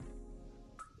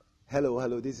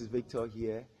Hello, this is Victor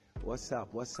here. What's up?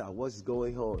 What's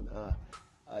going on?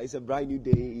 It's a bright new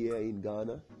day here in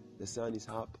Ghana. The sun is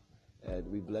up, and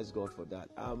we bless God for that.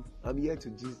 I'm here to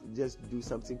just do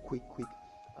something quick.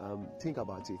 Think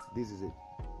about it. This is it.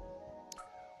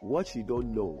 What you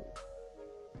don't know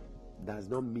does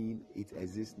not mean it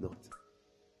exists not.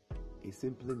 It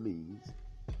simply means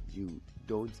you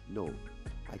don't know.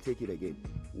 I take it again.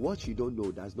 What you don't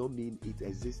know does not mean it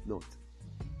exists not.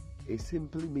 It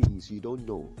simply means you don't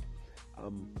know.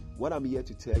 What I'm here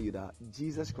to tell you that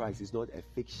Jesus Christ is not a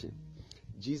fiction.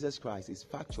 Jesus Christ is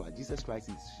factual. Jesus Christ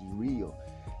is real.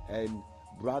 And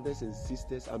brothers and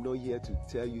sisters, I'm not here to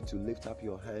tell you to lift up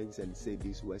your hands and say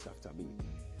these words after me.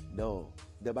 No.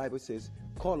 The Bible says,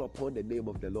 call upon the name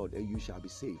of the Lord and you shall be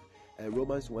saved. And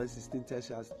Romans 1:16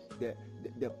 tells us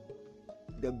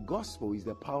the gospel is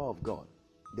the power of God.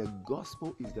 The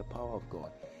gospel is the power of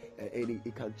God. And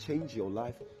it can change your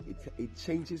life. It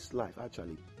changes life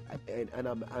actually, and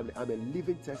I'm a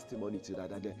living testimony to that.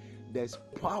 That there's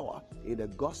power in the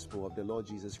gospel of the Lord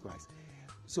Jesus Christ.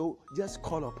 So just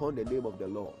call upon the name of the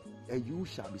Lord, and you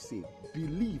shall be saved.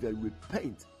 Believe and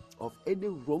repent of any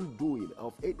wrongdoing,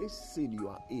 of any sin you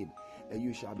are in, and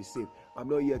you shall be saved. I'm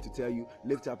not here to tell you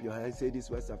lift up your hands, say these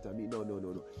words after me. No.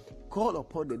 Call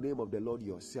upon the name of the Lord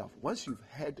yourself. Once you've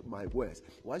heard my words,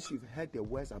 once you've heard the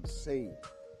words I'm saying.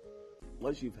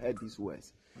 Once you've heard these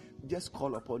words, just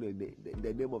call upon the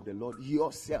name of the Lord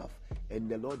yourself, and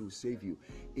the Lord will save you.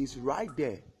 It's right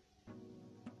there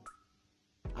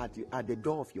at the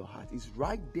door of your heart. It's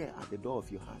right there at the door of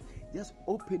your heart. Just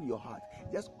open your heart.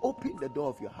 Just open the door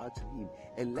of your heart to Him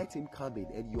and let Him come in,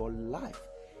 and your life,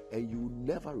 and you will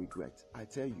never regret. I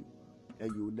tell you.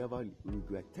 And you will never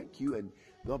regret. Thank you, and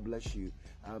God bless you.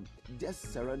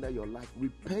 Just surrender your life.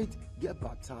 Repent. Get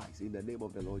baptized in the name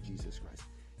of the Lord Jesus Christ.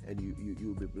 And you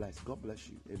will be blessed. God bless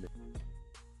you. Amen.